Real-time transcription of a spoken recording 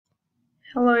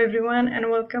Hello everyone and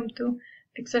welcome to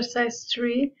exercise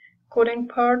 3 coding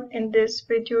part. In this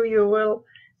video you will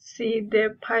see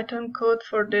the Python code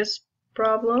for this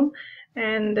problem,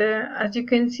 and as you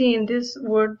can see in this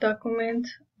Word document,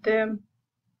 the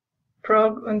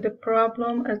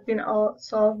problem has been all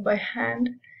solved by hand,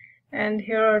 and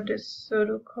here are the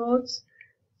pseudocodes.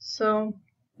 So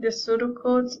the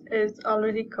pseudocodes is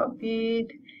already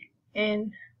copied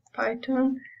in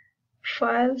Python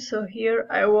file. So here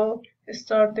I will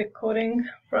start the coding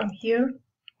from here,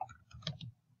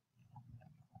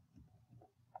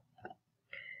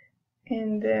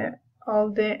 and all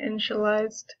the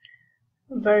initialized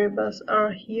variables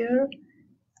are here.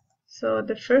 So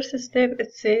the first step,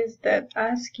 it says that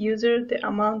ask user the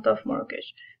amount of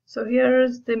mortgage. So here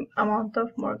is the amount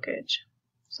of mortgage.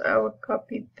 So I will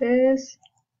copy this,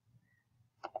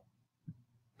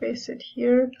 paste it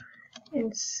here,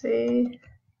 and say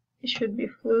it should be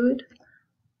fluid.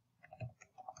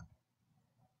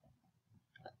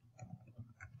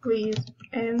 Please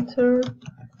enter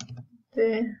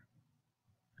the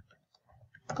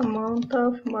amount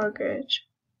of mortgage.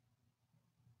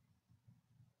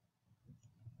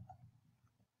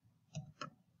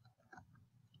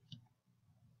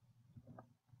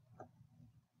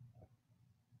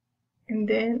 And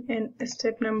then in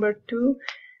step number 2,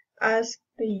 ask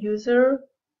the user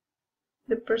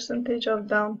the percentage of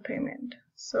down payment.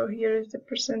 So here is the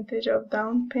percentage of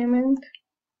down payment.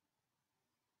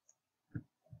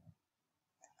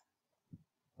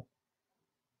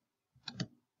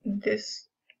 This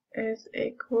is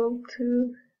equal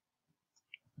to,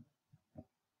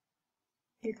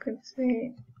 you can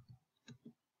say,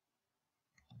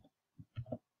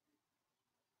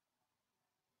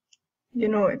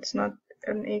 it's not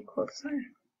an equal sign.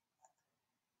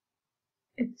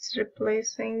 It's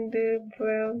replacing the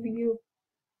value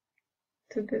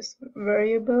to this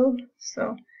variable.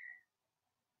 So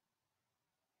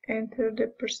enter the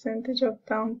percentage of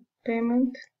down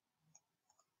payment.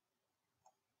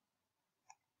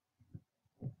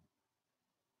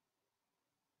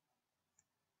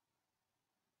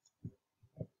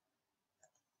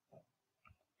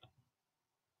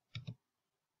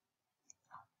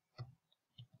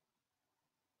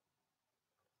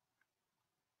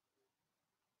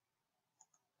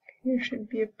 Here should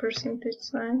be a percentage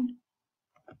sign.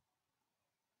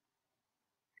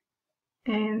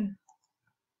 And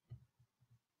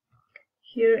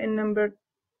here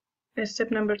in step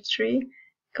number 3,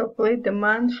 calculate the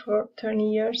month for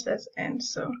 20 years as n.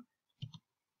 So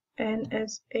n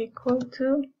is equal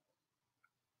to,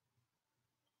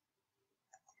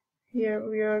 here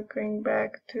we are going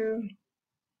back to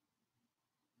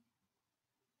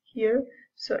here.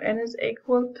 So n is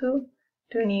equal to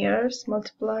 20 years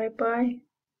multiplied by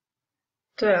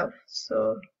 12.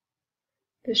 So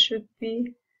this should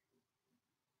be,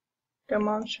 the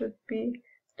amount should be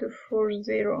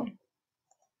 240,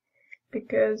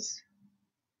 because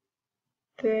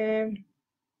the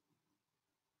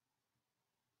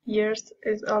years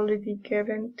is already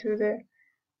given to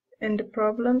in the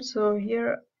problem. So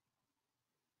here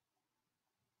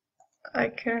I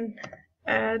can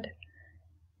add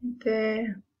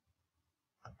the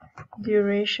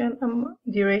duration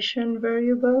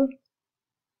variable.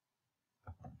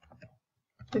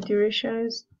 The duration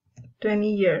is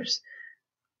 20 years.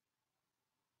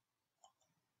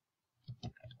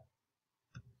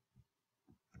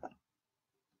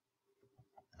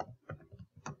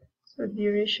 So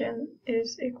duration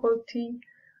is equal to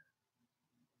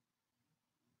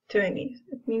 20.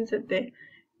 It means that the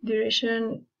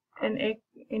duration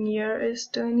in year is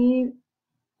 20.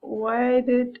 Why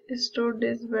did it store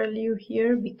this value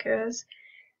here? Because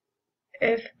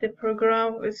if the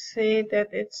program would say that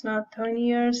it's not 20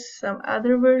 years, some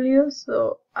other value,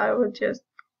 so I would just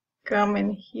come in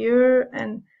here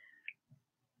and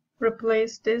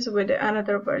replace this with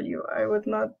another value. I would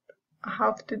not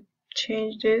have to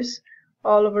change this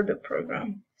all over the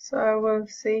program. So I will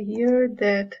say here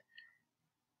that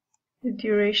the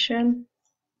duration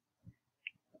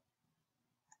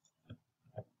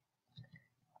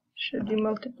should be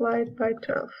multiplied by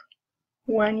 12.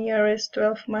 1 year is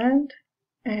 12 months,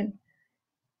 and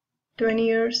 20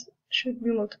 years should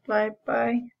be multiplied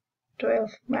by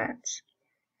 12 months.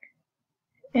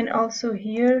 And also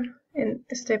here in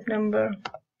step number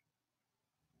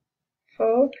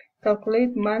 4,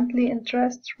 calculate monthly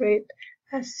interest rate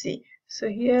as C. So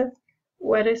here,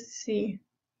 what is C?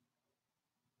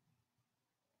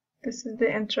 This is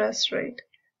the interest rate.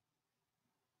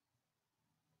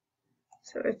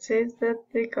 So it says that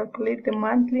they calculate the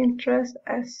monthly interest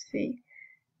as C.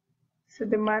 So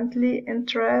the monthly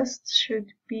interest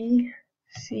should be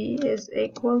C is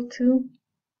equal to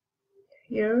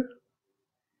here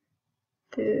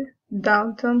the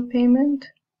downtown payment,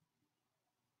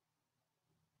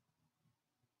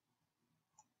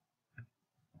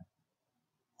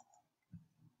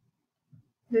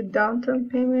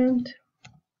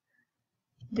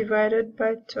 divided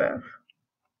by 12.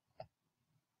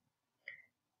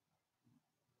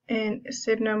 And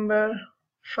step number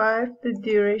 5, the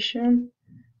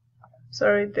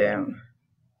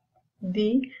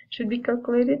D should be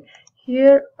calculated.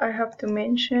 Here I have to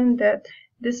mention that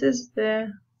this is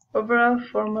the overall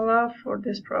formula for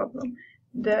this problem,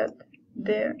 that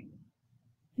the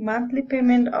monthly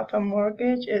payment of a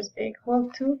mortgage is equal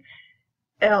to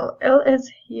L. L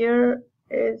is here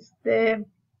is the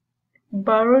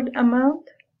borrowed amount,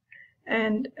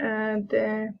 and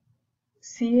the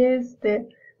C is the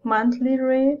monthly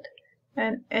rate,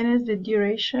 and N is the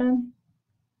duration.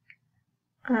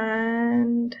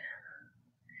 And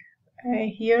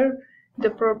here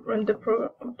the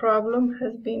problem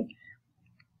has been,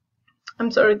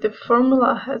 the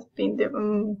formula has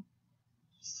been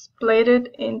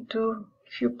split into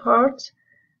few parts.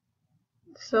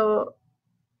 So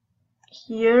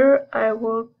here I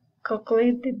will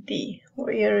calculate the D.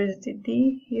 Where is the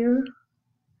D here?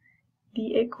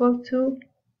 D equal to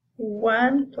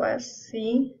 1 plus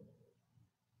C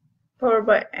powered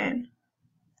by N.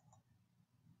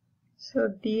 So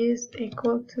D is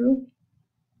equal to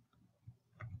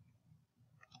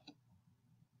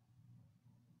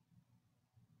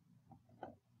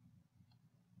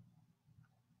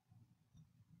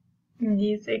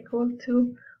D is equal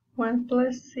to 1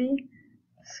 plus C,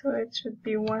 so it should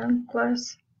be 1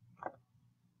 plus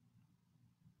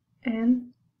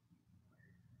N,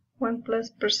 1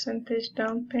 plus percentage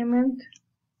down payment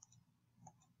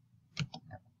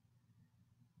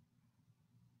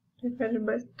divided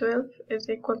by 12 is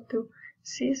equal to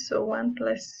C, so 1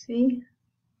 plus C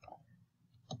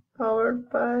powered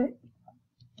by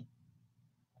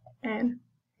N.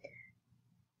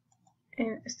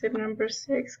 In step number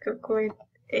 6, calculate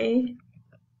A.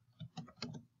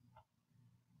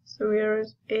 So here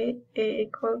is A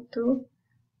equal to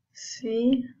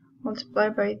C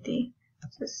multiplied by D.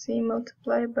 So C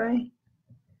multiplied by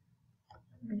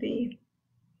D.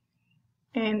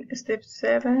 And step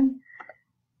 7,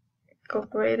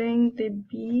 calculating the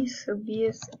B. So B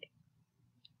is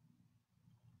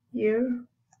here,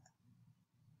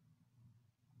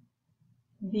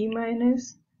 D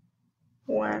minus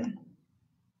 1.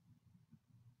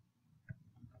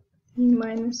 D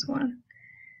minus 1.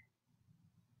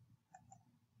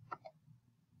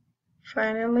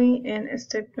 Finally, in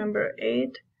step number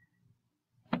 8,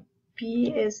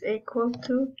 P is equal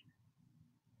to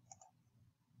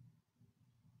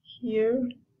here,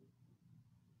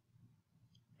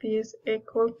 P is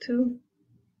equal to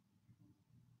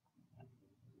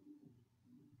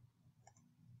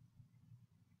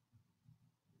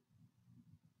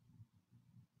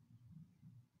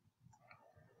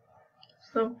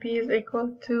P is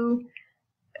equal to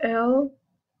L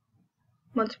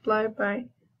multiplied by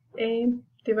A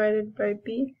divided by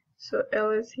B. So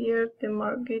L is here the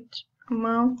mortgage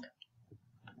amount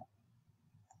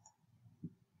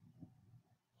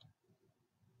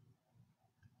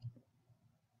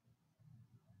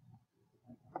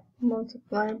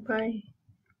multiplied by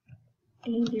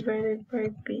A divided by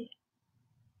B.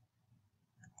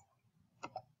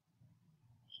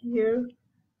 Here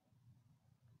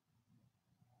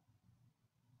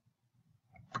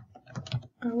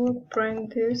I will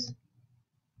print this.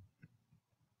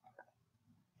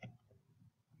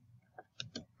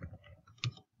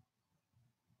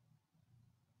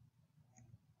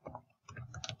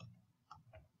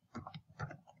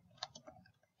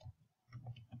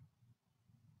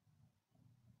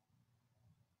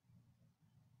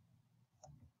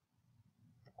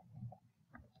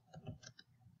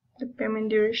 The payment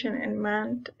duration in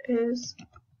month is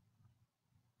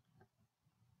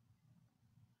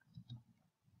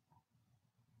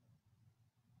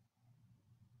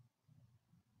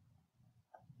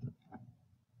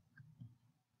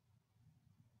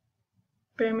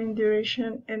payment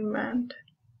duration in month.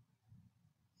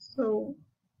 So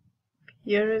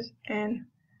here is N,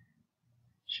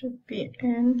 should be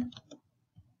N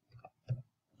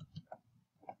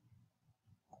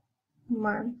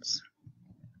months.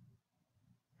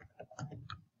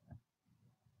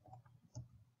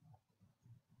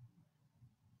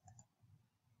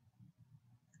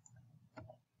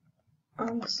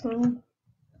 Also,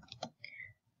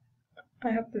 I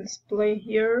have to display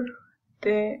here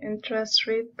the interest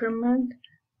rate per month.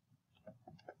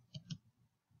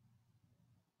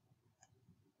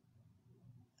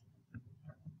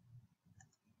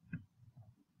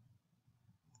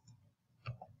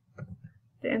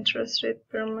 interest rate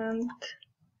per month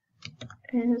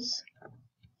is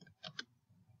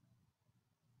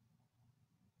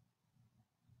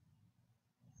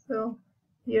so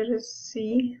here is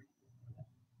C,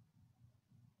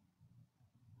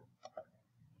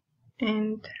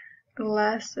 and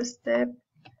last step,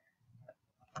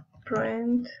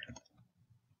 print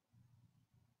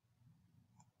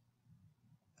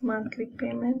monthly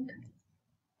payment.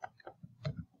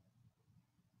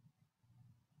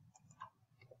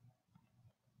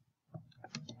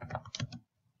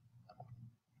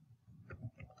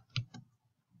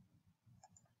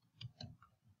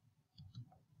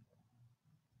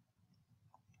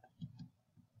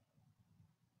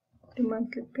 The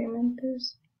monthly payment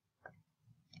is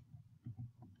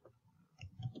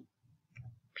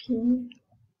P,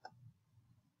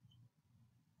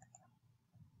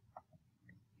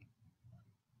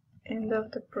 end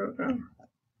of the program.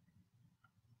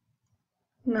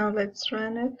 Now let's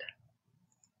run it.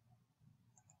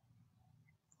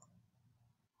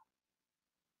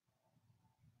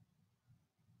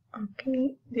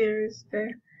 Okay, there is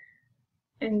the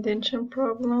indentation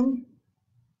problem.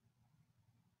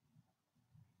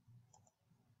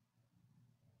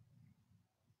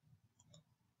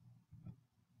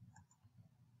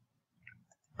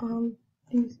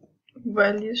 These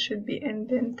values should be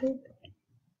indented.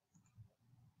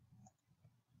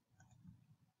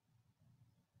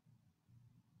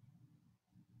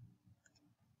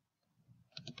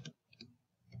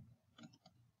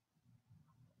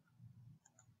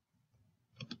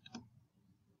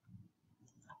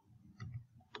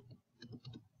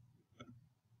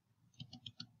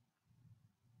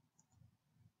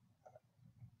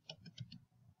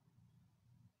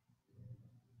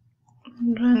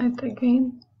 Run it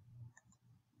again.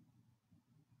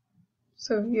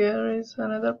 So here is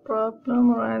another problem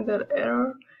or another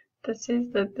error that says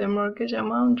that the mortgage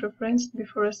amount referenced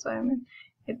before assignment.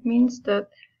 It means that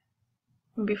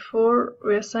before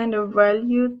we assign a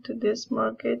value to this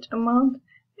mortgage amount,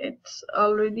 it's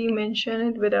already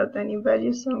mentioned without any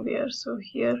value somewhere. So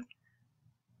here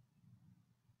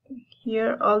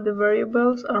all the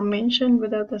variables are mentioned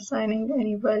without assigning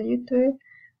any value to it.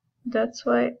 That's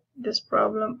why this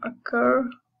problem occur.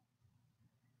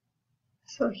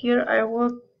 So here I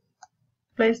will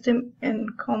place them in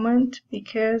comment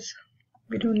because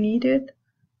we don't need it.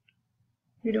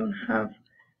 We don't have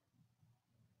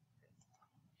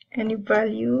any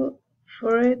value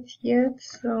for it yet,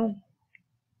 so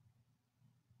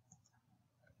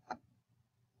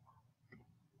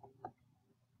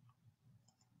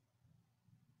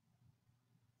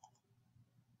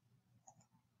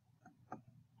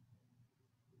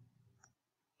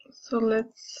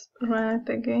let's run it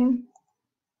again.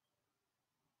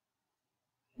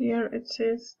 Here it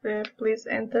says please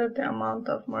enter the amount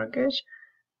of mortgage,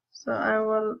 so I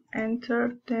will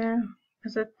enter the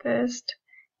as a test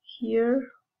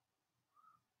here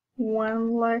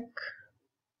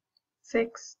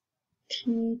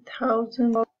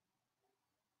 1,60,000.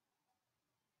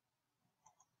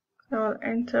 I will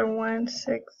enter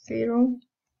 160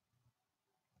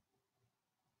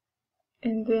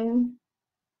 and then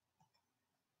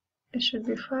it should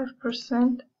be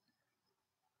 5%.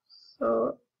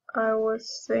 So I will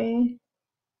say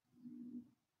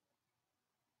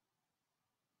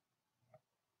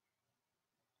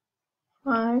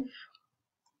 5%.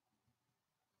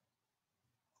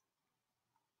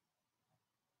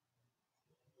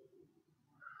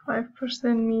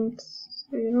 Means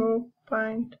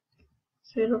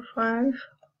 0.05.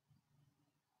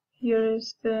 Here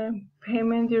is the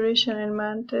payment duration in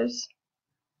month is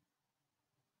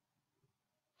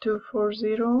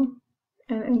 240,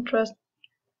 and interest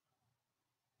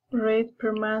rate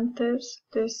per month is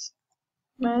this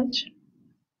much.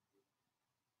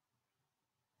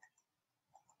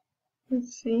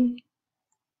 Let's see.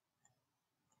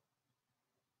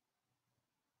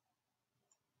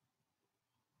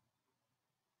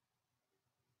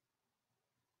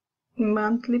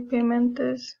 Monthly payment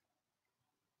is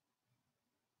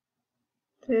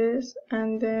this,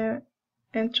 and the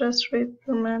interest rate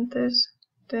per month is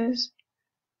this.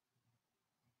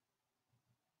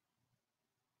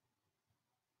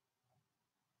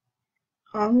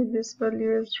 Only this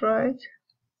value is right,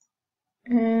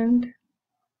 and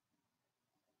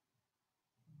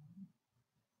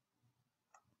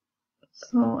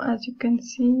so as you can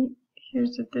see,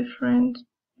 here's the difference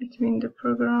between the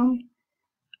program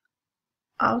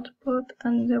output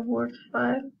and the Word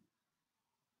file.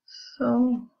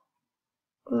 So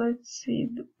let's see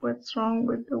what's wrong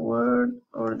with the Word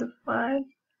or the file.